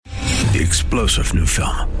The explosive new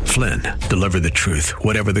film, Flynn, deliver the truth,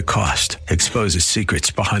 whatever the cost, exposes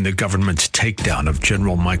secrets behind the government's takedown of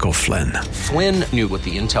General Michael Flynn. Flynn knew what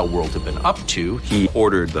the intel world had been up to. He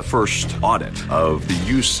ordered the first audit of the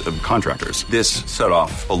use of contractors. This set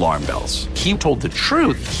off alarm bells. He told the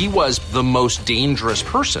truth. He was the most dangerous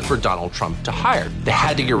person for Donald Trump to hire. They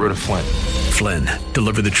had to get rid of Flynn. Flynn,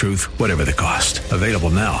 deliver the truth, whatever the cost. Available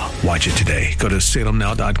now. Watch it today. Go to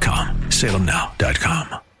salemnow.com.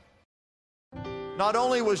 salemnow.com. Not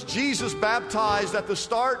only was Jesus baptized at the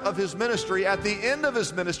start of his ministry, at the end of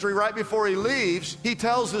his ministry, right before he leaves, he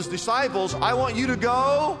tells his disciples, I want you to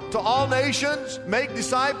go to all nations, make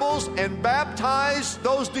disciples, and baptize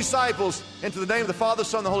those disciples into the name of the Father,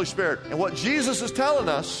 Son, and the Holy Spirit. And what Jesus is telling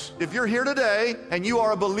us, if you're here today and you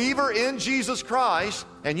are a believer in Jesus Christ,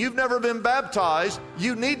 and you've never been baptized,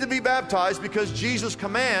 you need to be baptized because Jesus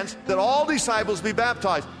commands that all disciples be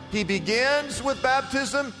baptized. He begins with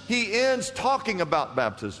baptism, he ends talking about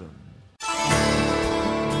baptism.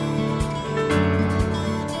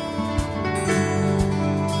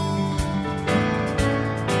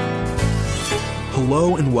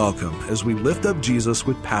 Hello and welcome as we lift up Jesus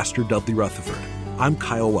with Pastor Dudley Rutherford. I'm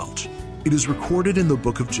Kyle Welch. It is recorded in the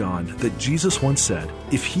book of John that Jesus once said,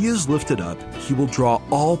 if he is lifted up, he will draw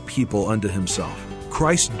all people unto himself.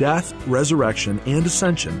 Christ's death, resurrection, and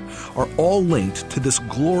ascension are all linked to this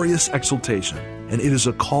glorious exaltation, and it is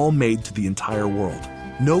a call made to the entire world.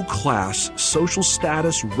 No class, social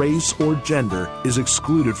status, race, or gender is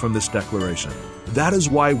excluded from this declaration. That is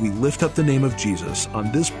why we lift up the name of Jesus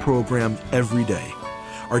on this program every day.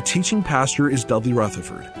 Our teaching pastor is Dudley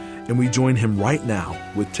Rutherford, and we join him right now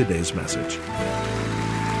with today's message.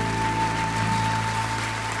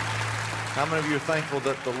 How many of you are thankful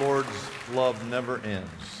that the Lord's love never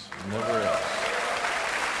ends? Never ends.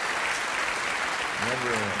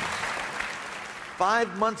 Never ends.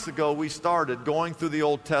 5 months ago, we started going through the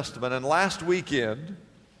Old Testament, and last weekend,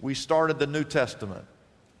 we started the New Testament.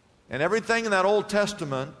 And everything in that Old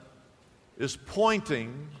Testament is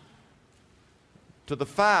pointing to the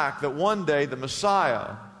fact that one day the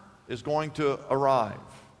Messiah is going to arrive.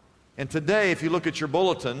 And today, if you look at your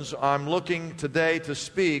bulletins, I'm looking today to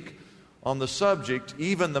speak on the subject,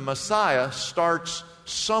 even the Messiah starts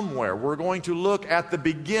somewhere. We're going to look at the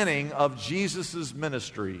beginning of Jesus'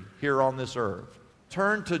 ministry here on this earth.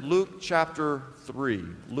 Turn to Luke chapter 3.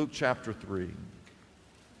 Luke chapter 3.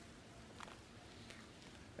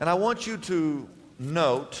 And I want you to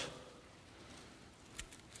note,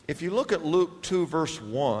 if you look at Luke 2 verse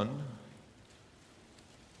 1,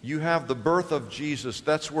 you have the birth of Jesus.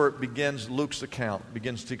 That's where it begins. Luke's account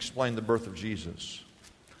begins to explain the birth of Jesus.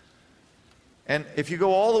 And if you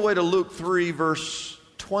go all the way to Luke 3, verse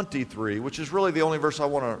 23, which is really the only verse I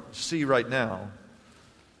want to see right now,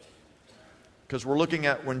 because we're looking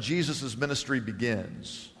at when Jesus' ministry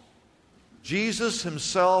begins. Jesus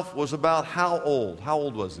himself was about how old? How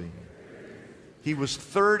old was he? He was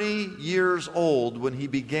 30 years old when he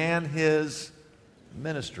began his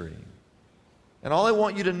ministry. And all I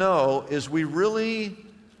want you to know is we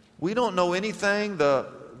don't know anything.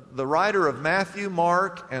 The writer of Matthew,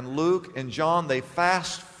 Mark, and Luke, and John, they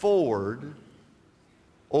fast forward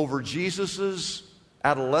over Jesus'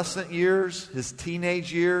 adolescent years, his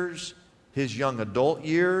teenage years, his young adult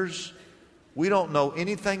years. We don't know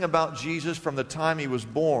anything about Jesus from the time he was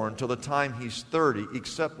born till the time he's 30,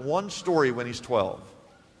 except one story when he's 12.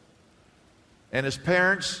 And his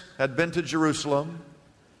parents had been to Jerusalem,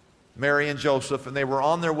 Mary and Joseph, and they were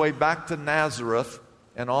on their way back to Nazareth,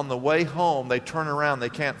 and on the way home, they turn around, they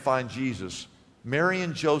can't find Jesus. Mary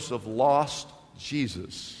and Joseph lost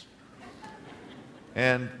Jesus.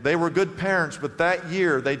 And they were good parents, but that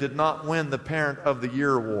year they did not win the Parent of the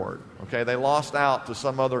Year award. Okay, they lost out to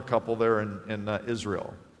some other couple there in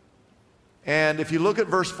Israel. And if you look at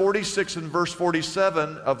verse 46 and verse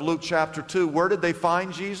 47 of Luke chapter 2, where did they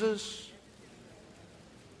find Jesus?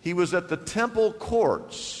 He was at the temple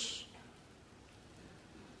courts.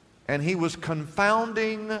 And he was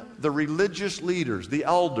confounding the religious leaders, the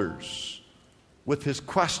elders, with his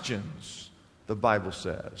questions, the Bible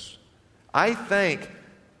says. I think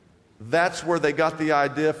that's where they got the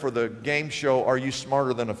idea for the game show, Are You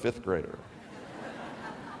Smarter Than a Fifth Grader?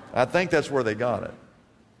 I think that's where they got it.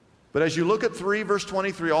 But as you look at 3 verse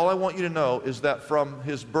 23, all I want you to know is that from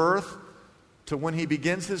his birth to when he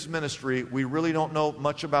begins his ministry, we really don't know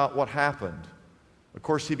much about what happened. Of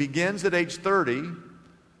course, he begins at age 30,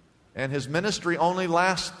 and his ministry only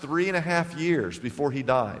lasts 3.5 years before he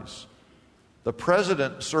dies. The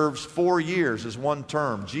president serves 4 years as one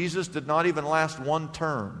term. Jesus did not even last one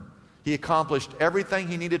term. He accomplished everything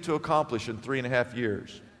he needed to accomplish in 3.5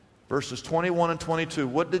 years. verses 21 and 22.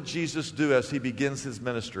 What did Jesus do as he begins his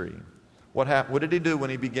ministry? What happened? What did he do when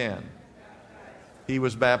he began? He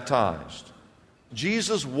was baptized.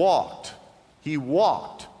 Jesus walked. He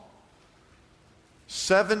walked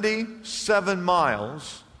 77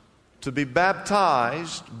 miles to be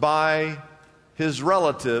baptized by his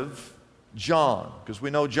relative, John. Because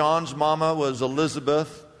we know John's mama was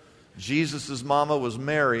Elizabeth. Jesus' mama was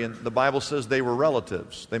Mary. And the Bible says they were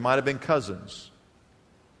relatives. They might have been cousins.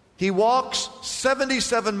 He walks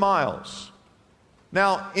 77 miles.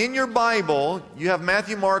 Now, in your Bible, you have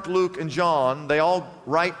Matthew, Mark, Luke, and John. They all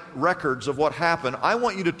write records of what happened. I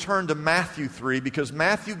want you to turn to Matthew 3 because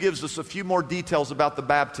Matthew gives us a few more details about the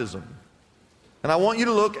baptism. And I want you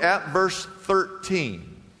to look at verse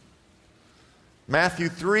 13. Matthew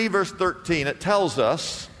 3, verse 13. It tells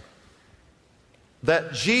us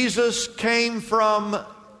that Jesus came from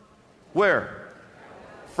where?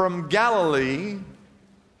 From Galilee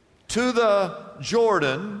to the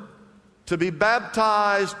Jordan to be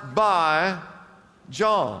baptized by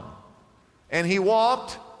John. And he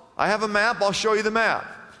walked. I have a map. I'll show you the map.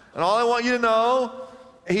 And all I want you to know,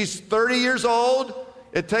 he's 30 years old.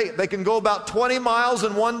 They can go about 20 miles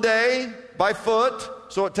in one day by foot,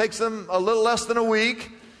 so it takes them a little less than a week.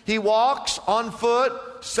 He walks on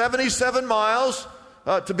foot 77 miles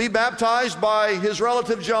to be baptized by his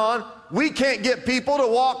relative John. We can't get people to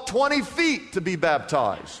walk 20 feet to be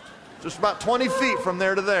baptized. Just about 20 feet from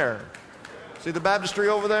there to there. See the baptistry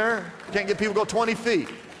over there? Can't get people to go 20 feet.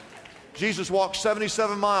 Jesus walked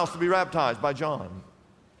 77 miles to be baptized by John.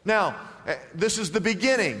 Now, this is the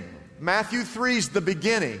beginning. Matthew 3 is the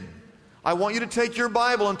beginning. I want you to take your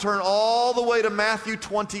Bible and turn all the way to Matthew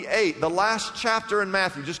 28, the last chapter in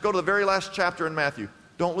Matthew. Just go to the very last chapter in Matthew.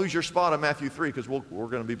 Don't lose your spot on Matthew 3 because we're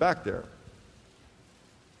going to be back there.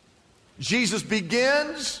 Jesus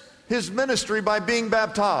begins his ministry by being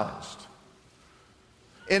baptized.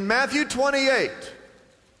 In Matthew 28,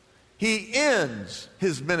 he ends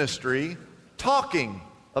his ministry talking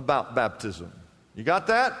about baptism. You got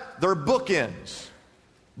that? They're bookends.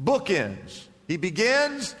 Bookends. He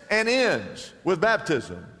begins and ends with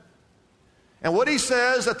baptism. And what he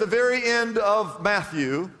says at the very end of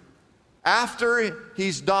Matthew, after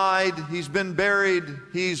he's died, he's been buried,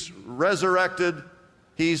 he's resurrected,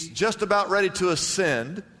 he's just about ready to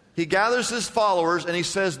ascend, he gathers his followers and he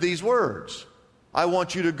says these words. I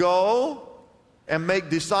want you to go and make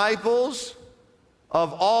disciples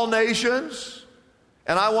of all nations,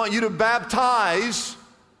 and I want you to baptize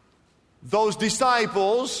those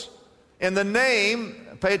disciples in the name,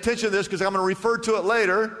 pay attention to this because I'm going to refer to it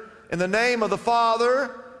later, in the name of the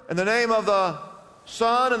Father, in the name of the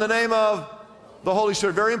Son, in the name of the Holy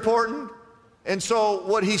Spirit. Very important. And so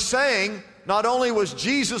what he's saying, not only was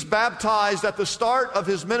Jesus baptized at the start of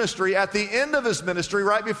his ministry, at the end of his ministry,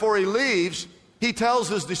 right before he leaves, he tells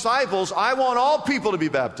his disciples, I want all people to be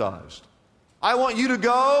baptized. I want you to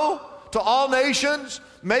go to all nations,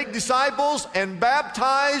 make disciples, and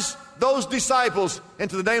baptize those disciples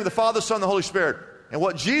into the name of the Father, Son, and the Holy Spirit. And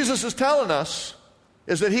what Jesus is telling us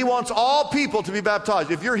is that he wants all people to be baptized.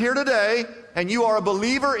 If you're here today and you are a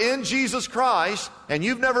believer in Jesus Christ and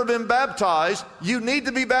you've never been baptized, you need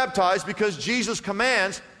to be baptized because Jesus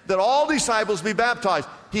commands that all disciples be baptized.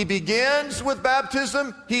 He begins with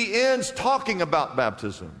baptism. He ends talking about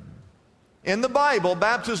baptism. In the Bible,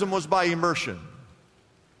 baptism was by immersion.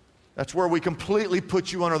 That's where we completely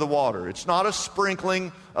put you under the water. It's not a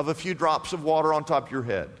sprinkling of a few drops of water on top of your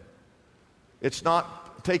head. It's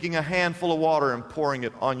not taking a handful of water and pouring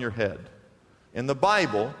it on your head. In the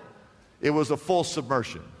Bible, it was a full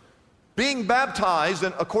submersion. Being baptized,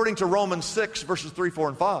 and according to Romans 6, verses 3, 4,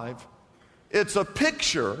 and 5, it's a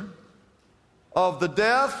picture of the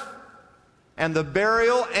death and the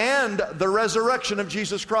burial and the resurrection of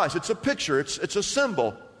Jesus Christ. It's a picture. It's a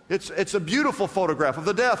symbol. It's a beautiful photograph of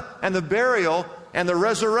the death and the burial and the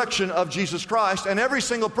resurrection of Jesus Christ. And every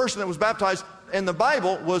single person that was baptized in the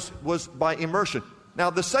Bible was by immersion. Now,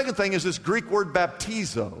 the second thing is this Greek word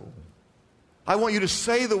baptizo. I want you to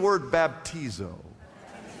say the word baptizo.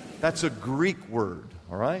 That's a Greek word,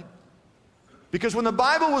 all right? Because when the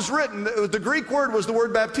Bible was written, the Greek word was the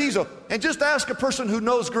word baptizo. And just ask a person who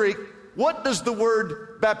knows Greek, what does the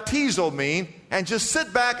word baptizo mean? And just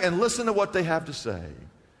sit back and listen to what they have to say.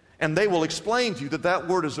 And they will explain to you that that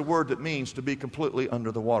word is a word that means to be completely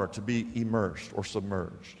under the water, to be immersed or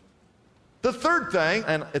submerged. The third thing,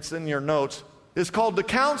 and it's in your notes, is called the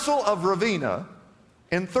Council of Ravenna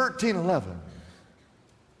in 1311.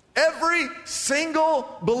 Every single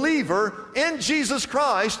believer in Jesus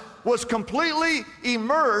Christ was completely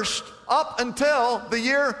immersed up until the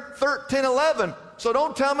year 1311. So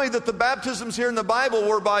don't tell me that the baptisms here in the Bible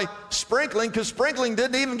were by sprinkling, because sprinkling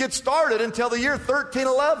didn't even get started until the year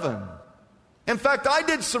 1311. In fact, I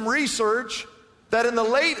did some research that in the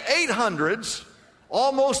late 800s,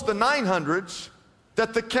 almost the 900s,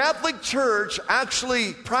 that the Catholic Church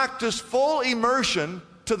actually practiced full immersion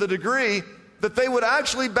to the degree that they would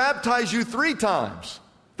actually baptize you 3 times.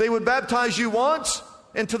 They would baptize you once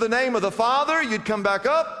into the name of the Father, you'd come back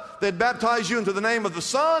up. They'd baptize you into the name of the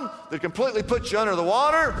Son. They'd completely put you under the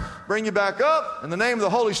water, bring you back up. In the name of the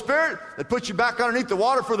Holy Spirit, they'd put you back underneath the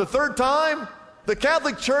water for the 3rd time. The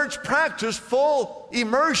Catholic Church practiced full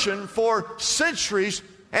immersion for centuries.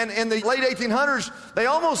 And in the late 1800s, they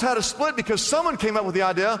almost had a split because someone came up with the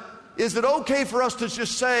idea, is it okay for us to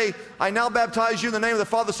just say, I now baptize you in the name of the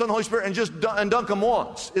Father, Son, and Holy Spirit, and just dunk them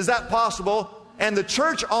once? Is that possible? And the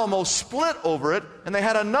church almost split over it, and they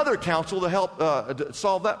had another council to help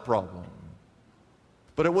solve that problem.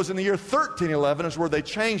 But it was in the year 1311 is where they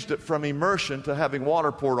changed it from immersion to having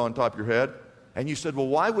water poured on top of your head. And you said, well,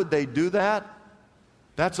 why would they do that?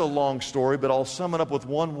 That's a long story, but I'll sum it up with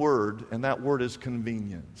one word, and that word is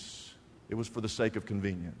convenience. It was for the sake of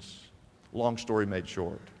convenience. Long story made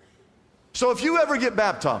short. So if you ever get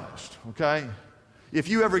baptized, okay, if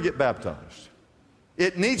you ever get baptized,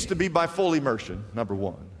 it needs to be by full immersion, number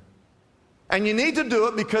one. And you need to do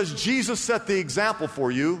it because Jesus set the example for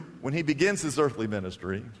you when he begins his earthly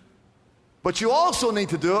ministry. But you also need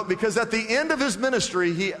to do it because at the end of his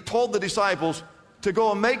ministry, he told the disciples to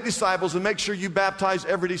go and make disciples and make sure you baptize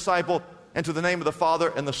every disciple into the name of the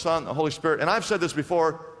Father and the Son and the Holy Spirit. And I've said this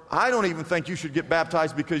before, I don't even think you should get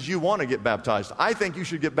baptized because you want to get baptized. I think you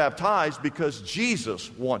should get baptized because Jesus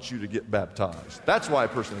wants you to get baptized. That's why a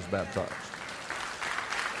person is baptized.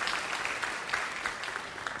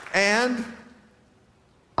 And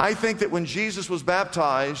I think that when Jesus was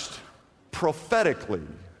baptized, prophetically,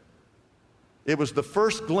 it was the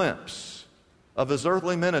first glimpse of his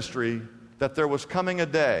earthly ministry that there was coming a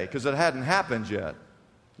day, because it hadn't happened yet,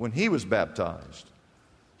 when he was baptized.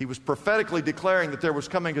 He was prophetically declaring that there was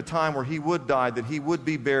coming a time where he would die, that he would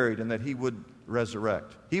be buried, and that he would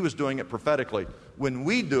resurrect. He was doing it prophetically. When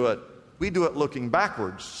we do it looking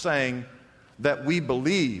backwards, saying that we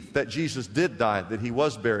believe that Jesus did die, that he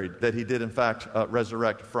was buried, that he did in fact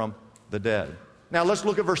resurrect from the dead. Now let's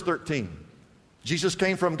look at verse 13. Jesus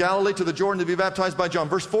came from Galilee to the Jordan to be baptized by John.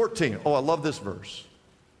 Verse 14. Oh, I love this verse.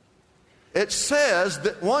 It says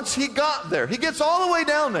that once he got there, he gets all the way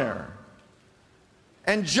down there,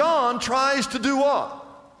 and John tries to do what?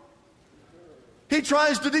 He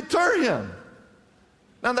tries to deter him.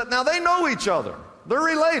 Now they know each other. They're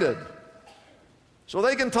related. So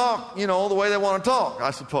they can talk, the way they want to talk,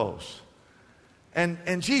 I suppose.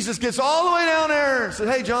 And Jesus gets all the way down there and said,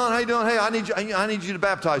 hey, John, how you doing? Hey, I need you to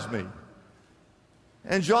baptize me.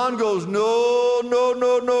 And John goes, no.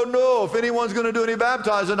 If anyone's going to do any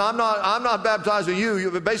baptizing, I'm not baptizing you.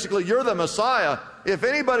 Basically, you're the Messiah. If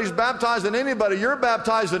anybody's baptizing anybody, you're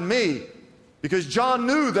baptizing me. Because John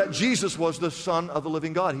knew that Jesus was the Son of the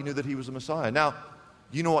living God. He knew that he was the Messiah. Now,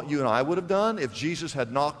 you know what you and I would have done if Jesus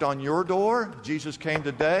had knocked on your door? Jesus came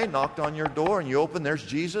today, knocked on your door, and you open, there's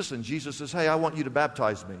Jesus, and Jesus says, hey, I want you to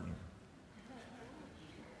baptize me.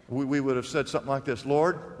 We would have said something like this,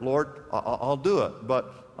 Lord, I'll do it,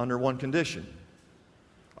 but under one condition.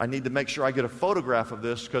 I need to make sure I get a photograph of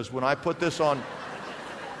this, because when I put this on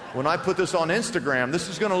Instagram, this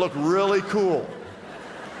is going to look really cool.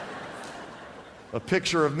 A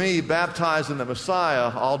picture of me baptizing the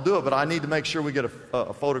Messiah, I'll do it, but I need to make sure we get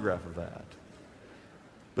a photograph of that.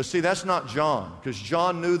 But see, that's not John, because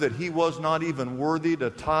John knew that he was not even worthy to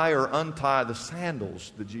tie or untie the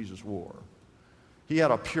sandals that Jesus wore. He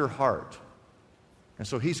had a pure heart. And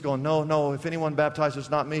so he's going, no, if anyone baptizes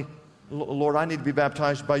not me, Lord, I need to be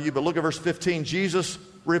baptized by you. But look at verse 15. Jesus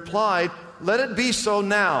replied, let it be so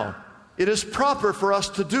now. It is proper for us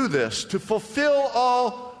to do this, to fulfill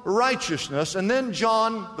all righteousness. And then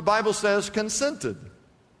John, the Bible says, consented.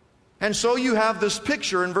 And so you have this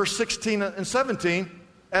picture in verse 16 and 17.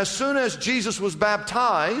 As soon as Jesus was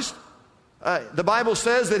baptized, the Bible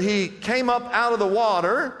says that he came up out of the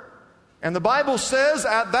water. And the Bible says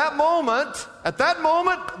at that moment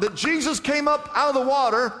that Jesus came up out of the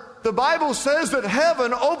water, the Bible says that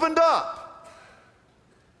heaven opened up.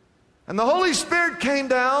 And the Holy Spirit came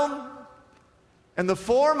down in the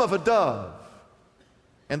form of a dove.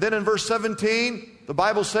 And then in verse 17, the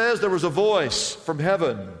Bible says there was a voice from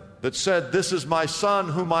heaven that said, this is my Son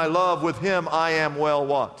whom I love, with him I am well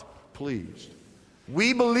what? Pleased.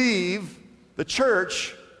 We believe, the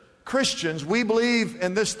church, Christians, we believe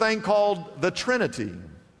in this thing called the Trinity.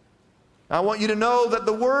 I want you to know that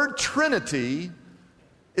the word Trinity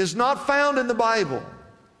is not found in the Bible.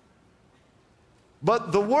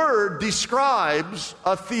 But the Word describes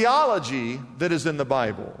a theology that is in the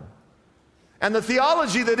Bible. And the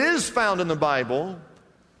theology that is found in the Bible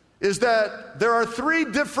is that there are three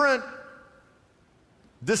different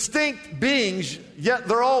distinct beings, yet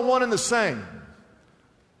they're all one and the same.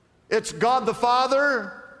 It's God the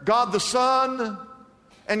Father, God the Son,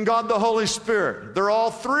 and God the Holy Spirit. They're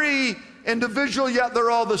all three individual, yet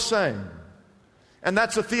they're all the same. And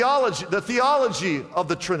that's a theology, the theology of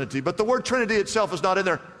the Trinity. But the word Trinity itself is not in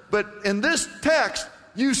there. But in this text,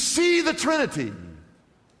 you see the Trinity.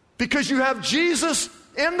 Because you have Jesus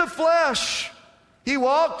in the flesh. He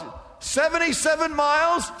walked 77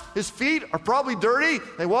 miles. His feet are probably dirty.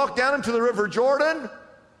 They walked down into the River Jordan.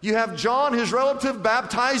 You have John, his relative,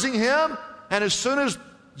 baptizing him. And as soon as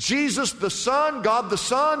Jesus the Son, God the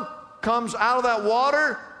Son, comes out of that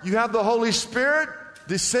water, you have the Holy Spirit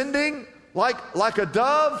descending like a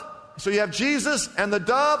dove. So you have Jesus and the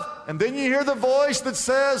dove, and then you hear the voice that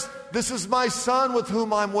says, "This is my Son with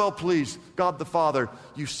whom I'm well pleased," God the Father.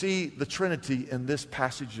 You see the Trinity in this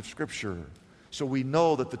passage of Scripture. So we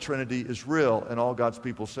know that the Trinity is real, and all God's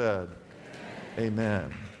people said,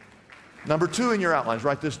 Amen. Number 2 in your outlines,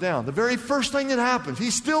 write this down. The very first thing that happens,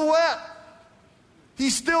 he's still wet.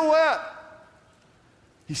 He's still wet.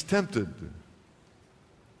 He's tempted.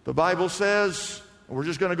 The Bible says, we're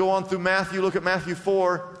just going to go on through Matthew. Look at Matthew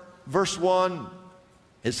 4, verse 1.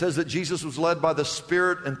 It says that Jesus was led by the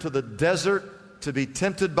Spirit into the desert to be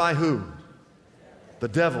tempted by who? The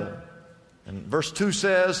devil. And verse 2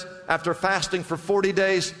 says, after fasting for 40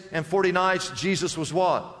 days and 40 nights, Jesus was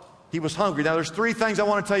what? He was hungry. Now, there's 3 things I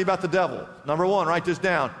want to tell you about the devil. Number 1, write this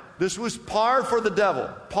down. This was par for the devil.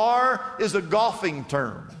 Par is a golfing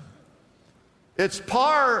term. It's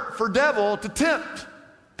par for devil to tempt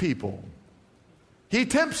people. He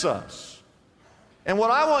tempts us. And what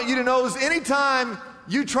I want you to know is anytime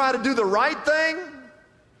you try to do the right thing,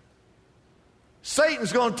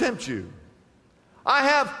 Satan's going to tempt you. I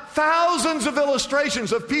have thousands of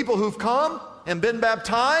illustrations of people who've come and been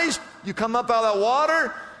baptized. You come up out of that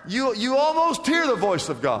water, you almost hear the voice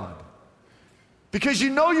of God. Because you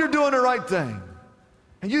know you're doing the right thing.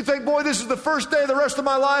 And you think, boy, this is the first day of the rest of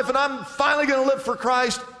my life, and I'm finally going to live for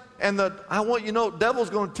Christ. And I want you to know, the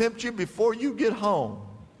devil's going to tempt you before you get home.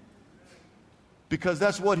 Because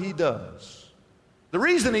that's what he does. The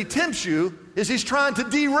reason he tempts you is he's trying to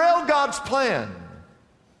derail God's plan.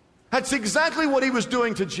 That's exactly what he was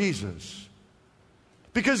doing to Jesus.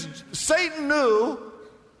 Because Satan knew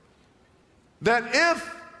that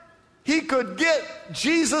if he could get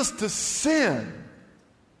Jesus to sin,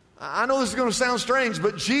 I know this is going to sound strange,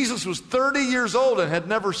 but Jesus was 30 years old and had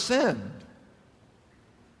never sinned.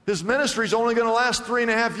 His ministry is only going to last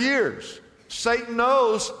 3.5 years. Satan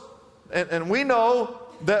knows, and we know,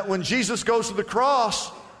 that when Jesus goes to the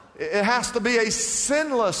cross, it has to be a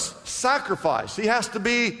sinless sacrifice. He has to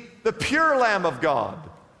be the pure Lamb of God.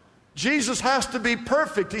 Jesus has to be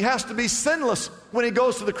perfect. He has to be sinless when he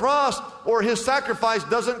goes to the cross, or his sacrifice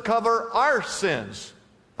doesn't cover our sins.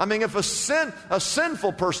 I mean, if a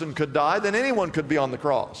sinful person could die, then anyone could be on the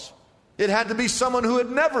cross. It had to be someone who had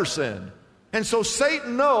never sinned. And so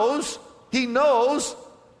Satan knows, he knows,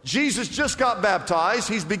 Jesus just got baptized,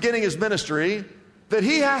 he's beginning his ministry, that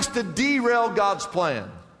he has to derail God's plan.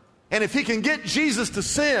 And if he can get Jesus to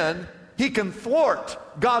sin, he can thwart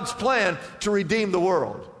God's plan to redeem the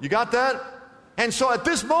world. You got that? And so at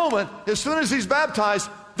this moment, as soon as he's baptized,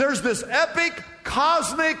 there's this epic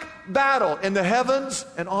cosmic battle in the heavens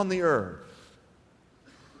and on the earth,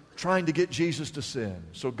 trying to get Jesus to sin.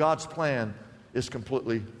 So God's plan is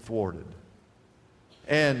completely thwarted.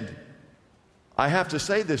 And I have to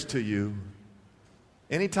say this to you.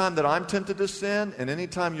 Anytime that I'm tempted to sin, and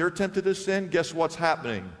anytime you're tempted to sin, guess what's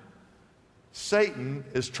happening? Satan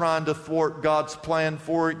is trying to thwart God's plan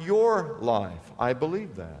for your life. I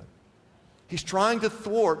believe that. He's trying to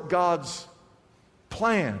thwart God's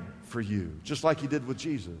plan for you, just like he did with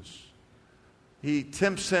Jesus. He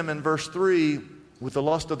tempts him in verse 3 with the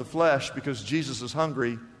lust of the flesh because Jesus is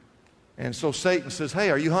hungry. And so Satan says, hey,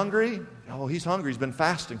 are you hungry? Oh, he's hungry. He's been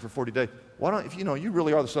fasting for 40 days. Why don't, if you know you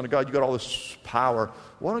really are the Son of God, you got all this power,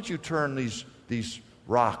 why don't you turn these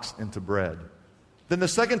rocks into bread? Then the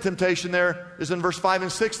second temptation there is in verse 5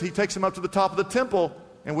 and 6. He takes him up to the top of the temple,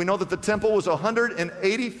 and we know that the temple was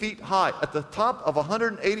 180 feet high. At the top of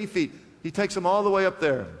 180 feet, he takes him all the way up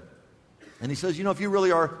there. And he says, you know, if you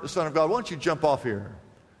really are the Son of God, why don't you jump off here?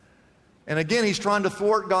 And again, he's trying to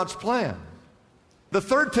thwart God's plan. The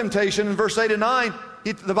third temptation in verse 8 and 9,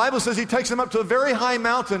 the Bible says he takes him up to a very high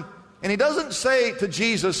mountain, and he doesn't say to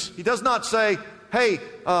Jesus, he does not say, hey,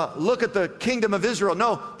 look at the kingdom of Israel.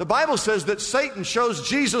 No, the Bible says that Satan shows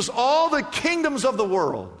Jesus all the kingdoms of the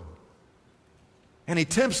world. And he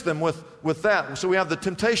tempts them with that. So we have the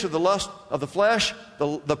temptation of the lust of the flesh,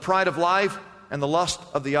 the pride of life, and the lust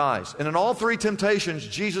of the eyes. And in all three temptations,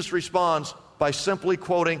 Jesus responds by simply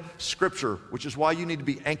quoting Scripture, which is why you need to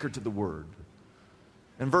be anchored to the Word.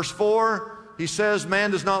 In verse 4, he says,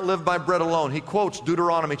 man does not live by bread alone. He quotes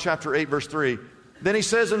Deuteronomy chapter 8, verse 3. Then he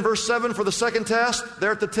says in verse 7, for the second test,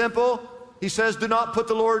 there at the temple, he says, do not put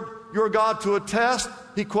the Lord your God to a test.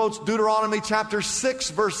 He quotes Deuteronomy chapter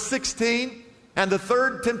 6, verse 16. And the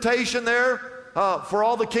third temptation there, for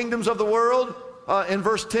all the kingdoms of the world, in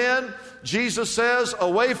verse 10, Jesus says,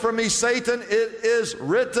 away from me, Satan, it is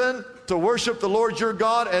written to worship the Lord your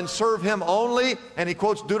God and serve him only. And he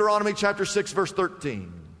quotes Deuteronomy chapter 6, verse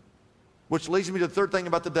 13. Which leads me to the third thing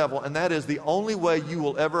about the devil, and that is the only way you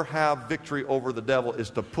will ever have victory over the devil is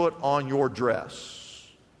to put on your dress.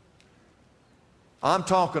 I'm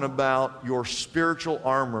talking about your spiritual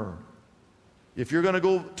armor. If you're going to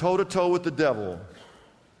go toe-to-toe with the devil,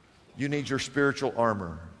 you need your spiritual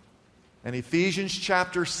armor. And Ephesians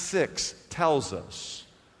chapter 6 tells us,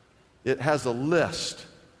 it has a list.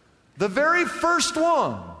 The very first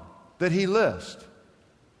one that he lists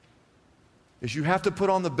is you have to put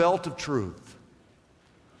on the belt of truth.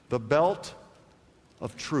 The belt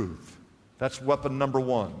of truth. That's weapon number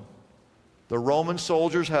one. The Roman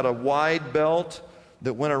soldiers had a wide belt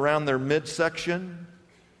that went around their midsection.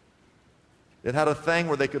 It had a thing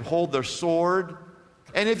where they could hold their sword.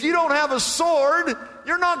 And if you don't have a sword,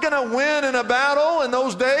 you're not going to win in a battle. In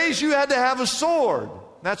those days, you had to have a sword.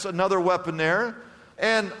 That's another weapon there.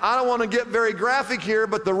 And I don't want to get very graphic here,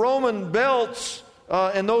 but the Roman belts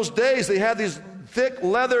in those days, they had these thick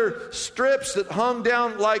leather strips that hung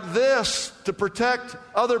down like this to protect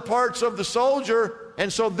other parts of the soldier.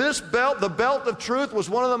 And so this belt, the belt of truth, was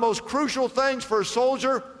one of the most crucial things for a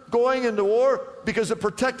soldier going into war because it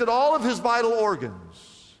protected all of his vital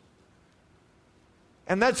organs.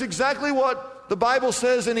 And that's exactly what the Bible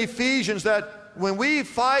says in Ephesians, that when we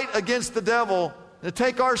fight against the devil to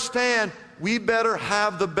take our stand, we better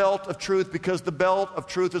have the belt of truth, because the belt of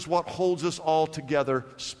truth is what holds us all together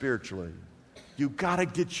spiritually. You got to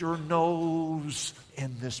get your nose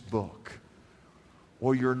in this book,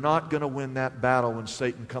 or you're not going to win that battle when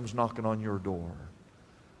Satan comes knocking on your door.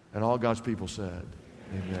 And all God's people said,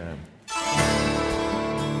 amen.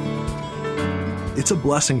 It's a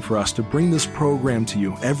blessing for us to bring this program to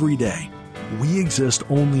you every day. We exist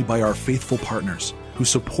only by our faithful partners who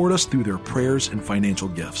support us through their prayers and financial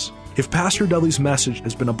gifts. If Pastor Dudley's message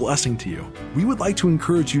has been a blessing to you, we would like to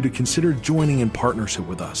encourage you to consider joining in partnership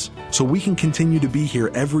with us so we can continue to be here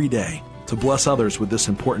every day to bless others with this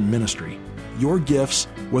important ministry. Your gifts,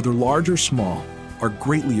 whether large or small, are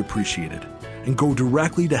greatly appreciated and go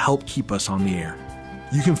directly to help keep us on the air.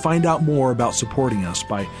 You can find out more about supporting us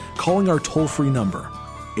by calling our toll-free number,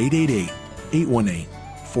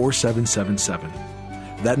 888-818-4777.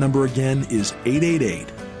 That number again is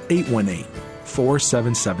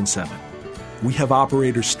 888-818-4777. We have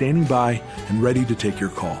operators standing by and ready to take your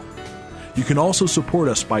call. You can also support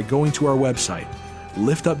us by going to our website,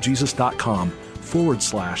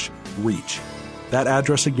 liftupjesus.com/reach. That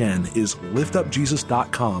address again is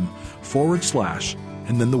liftupjesus.com/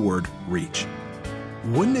 and then the word reach.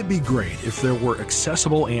 Wouldn't it be great if there were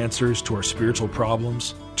accessible answers to our spiritual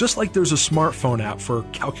problems? Just like there's a smartphone app for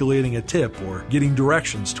calculating a tip or getting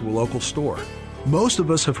directions to a local store. Most of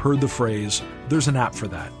us have heard the phrase, there's an app for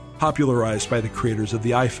that, popularized by the creators of the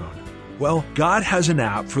iPhone. Well, God has an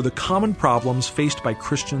app for the common problems faced by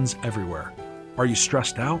Christians everywhere. Are you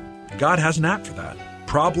stressed out? God has an app for that.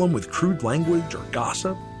 Problem with crude language or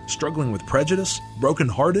gossip? Struggling with prejudice?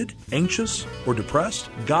 Brokenhearted? Anxious? Or depressed?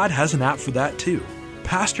 God has an app for that too.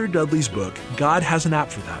 Pastor Dudley's book, God Has an App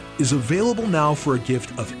for That, is available now for a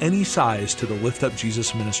gift of any size to the Lift Up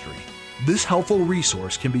Jesus ministry. This helpful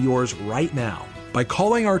resource can be yours right now by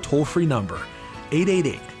calling our toll-free number,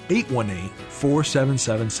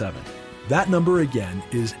 888-818-4777. That number again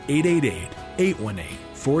is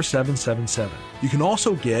 888-818-4777. You can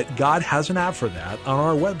also get God Has an App for That on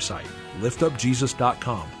our website,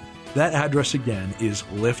 liftupjesus.com. That address again is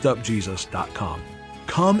liftupjesus.com.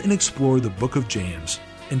 Come and explore the book of James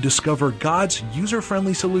and discover God's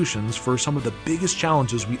user-friendly solutions for some of the biggest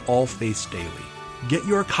challenges we all face daily. Get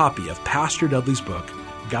your copy of Pastor Dudley's book,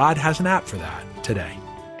 God Has an App for That, today.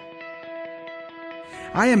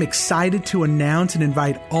 I am excited to announce and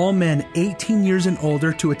invite all men 18 years and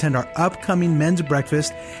older to attend our upcoming men's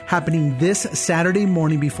breakfast happening this Saturday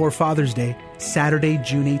morning before Father's Day, Saturday,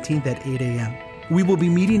 June 18th at 8 a.m. We will be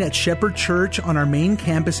meeting at Shepherd Church on our main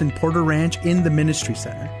campus in Porter Ranch in the Ministry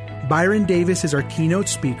Center. Byron Davis is our keynote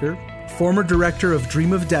speaker, former director of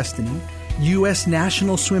Dream of Destiny, U.S.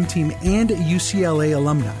 National Swim Team, and UCLA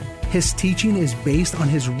alumni. His teaching is based on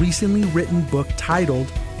his recently written book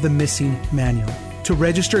titled The Missing Manual. To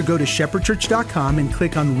register, go to shepherdchurch.com and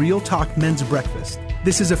click on Real Talk Men's Breakfast.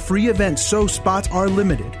 This is a free event, so spots are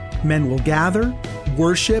limited. Men will gather,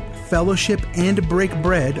 worship, fellowship, and break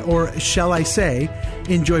bread, or shall I say,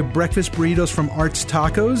 enjoy breakfast burritos from Art's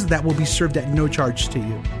Tacos that will be served at no charge to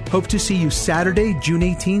you. Hope to see you Saturday, June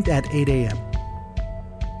 18th at 8 a.m.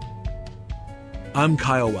 I'm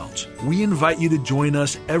Kyle Welch. We invite you to join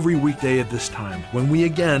us every weekday at this time when we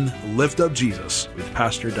again lift up Jesus with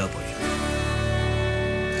Pastor Dudley.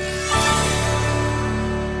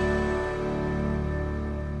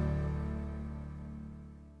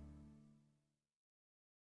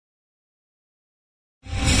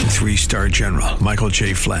 Three-star General Michael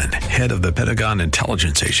J. Flynn, head of the Pentagon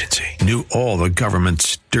Intelligence Agency, knew all the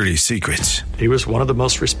government's dirty secrets. He was one of the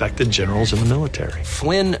most respected generals in the military.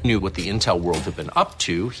 Flynn knew what the intel world had been up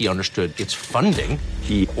to. He understood its funding.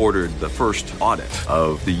 He ordered the first audit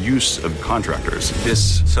of the use of contractors.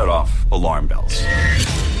 This set off alarm bells.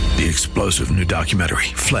 The explosive new documentary,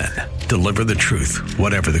 Flynn, Deliver the Truth,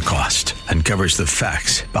 Whatever the Cost, uncovers the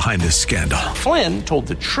facts behind this scandal. Flynn told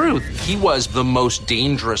the truth. He was the most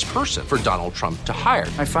dangerous person for Donald Trump to hire.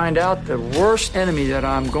 I find out the worst enemy that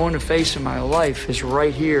I'm going to face in my life is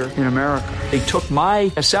right here in America. They took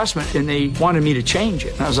my assessment and they wanted me to change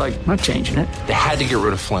it. And I was like, I'm not changing it. They had to get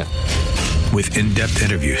rid of Flynn. With in-depth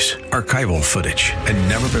interviews, archival footage, and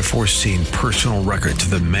never-before-seen personal records of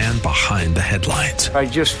the man behind the headlines. I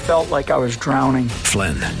just felt like I was drowning.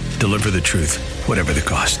 Flynn, Deliver the Truth, Whatever the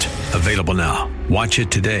Cost. Available now. Watch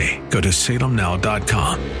it today. Go to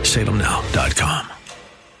salemnow.com. salemnow.com.